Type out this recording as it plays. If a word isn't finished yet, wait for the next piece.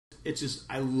just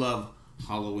I love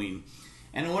Halloween.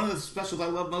 And one of the specials I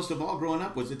loved most of all growing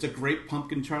up was It's a Great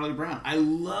Pumpkin, Charlie Brown. I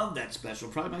love that special,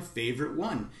 probably my favorite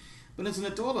one. But as an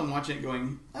adult, I'm watching it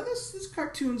going, oh, this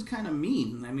cartoon's kind of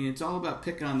mean. I mean, it's all about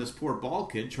picking on this poor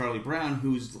bald kid, Charlie Brown,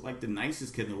 who's like the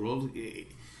nicest kid in the world,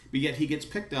 but yet he gets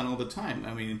picked on all the time.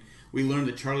 I mean, we learned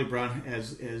that Charlie Brown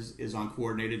is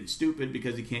uncoordinated and stupid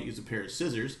because he can't use a pair of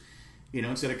scissors. You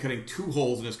know, instead of cutting 2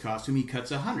 holes in his costume, he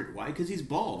cuts 100. Why? Because he's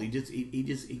bald. He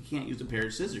can't use a pair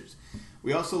of scissors.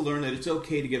 We also learned that it's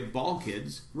okay to give bald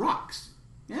kids rocks.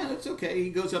 Yeah, it's okay. He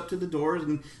goes up to the doors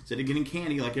and instead of getting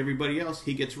candy like everybody else,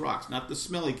 he gets rocks. Not the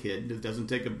smelly kid that doesn't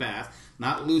take a bath.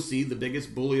 Not Lucy, the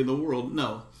biggest bully in the world.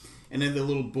 No. And then the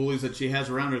little bullies that she has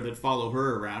around her that follow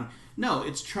her around. No,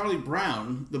 it's Charlie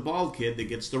Brown, the bald kid, that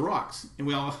gets the rocks. And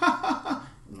we all, ha ha ha,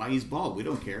 why he's bald, we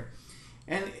don't care.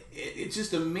 And it's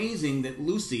just amazing that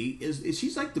Lucy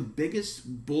she's like the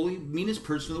biggest bully, meanest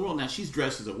person in the world. Now, she's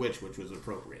dressed as a witch, which was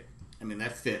appropriate. I mean,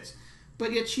 that fits.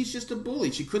 But yet she's just a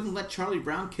bully. She couldn't let Charlie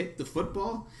Brown kick the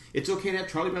football. It's okay to have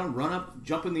Charlie Brown run up,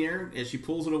 jump in the air as she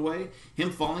pulls it away.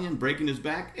 Him falling and breaking his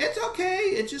back. It's okay.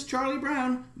 It's just Charlie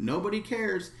Brown. Nobody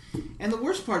cares. And the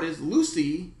worst part is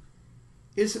Lucy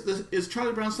is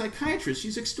Charlie Brown's psychiatrist.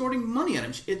 She's extorting money at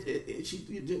him.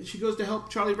 She goes to help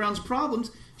Charlie Brown's problems.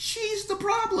 She's the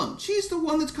problem. She's the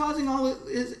one that's causing all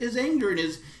his anger and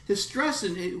his stress.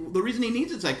 And the reason he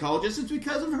needs a psychologist is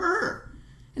because of her.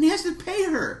 And he has to pay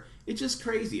her. It's just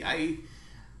crazy. I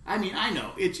mean, I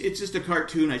know it's just a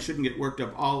cartoon. I shouldn't get worked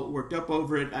up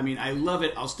over it. I mean, I love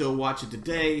it. I'll still watch it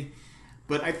today.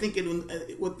 But I think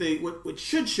what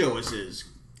should show us is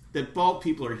that bald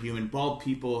people are human. Bald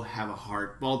people have a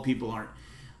heart. Bald people aren't.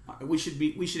 We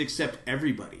should accept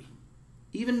everybody,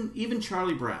 even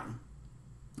Charlie Brown.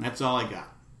 That's all I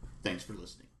got. Thanks for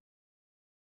listening.